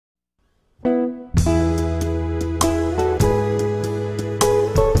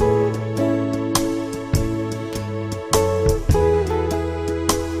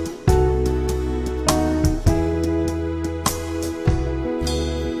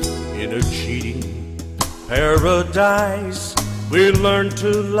In a cheating paradise, we learn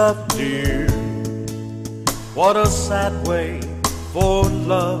to love, dear. What a sad way for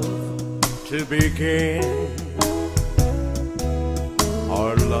love to begin.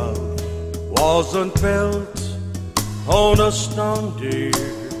 Our love wasn't built on a stone, dear,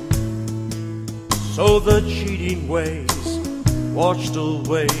 so the cheating waves washed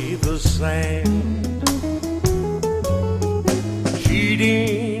away the sand.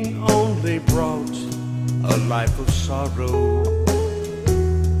 Cheating only brought a life of sorrow,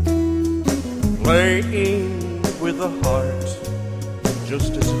 playing with a heart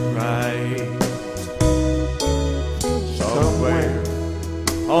just as bright. Somewhere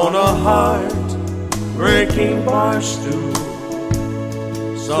on a heart-breaking bar stool,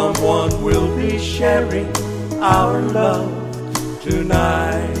 someone will be sharing our love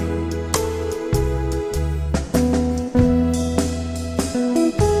tonight.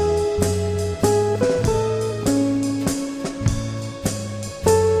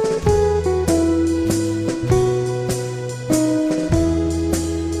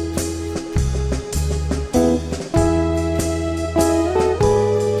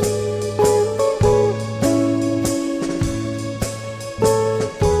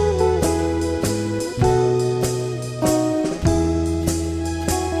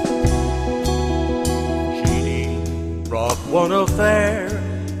 Brought one affair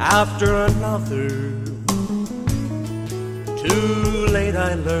after another. Too late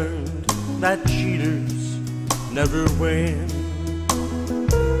I learned that cheaters never win.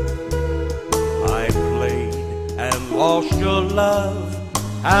 I played and lost your love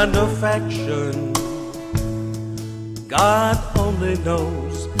and affection. God only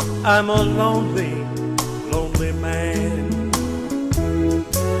knows I'm a lonely, lonely man.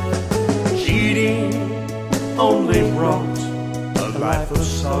 Cheating only brought a life of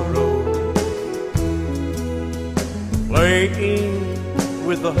sorrow, playing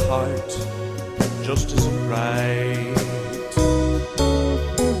with a heart just as bright.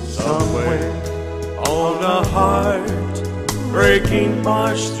 Somewhere on a heart-breaking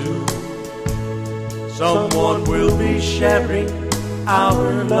bar stool, someone will be sharing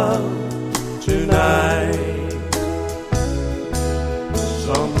our love tonight.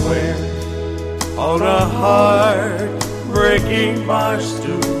 Somewhere on a heart-breaking bar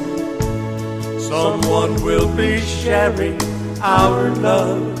stool, someone will be sharing our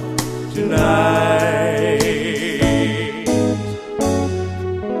love tonight.